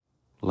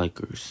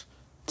Lakers,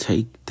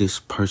 take this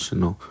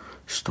personal.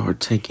 Start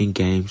taking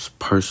games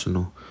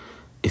personal.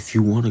 If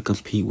you want to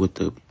compete with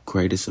the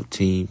greatest of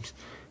teams,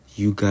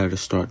 you got to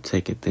start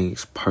taking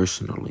things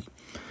personally.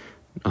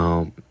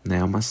 Now,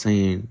 I'm not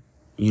saying,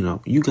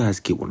 you guys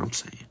get what I'm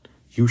saying.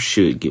 You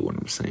should get what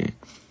I'm saying.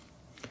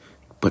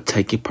 But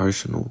take it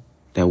personal.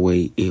 That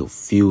way it'll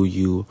fuel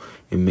you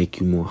and make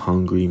you more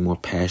hungry, more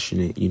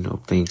passionate,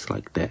 things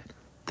like that.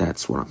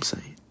 That's what I'm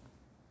saying.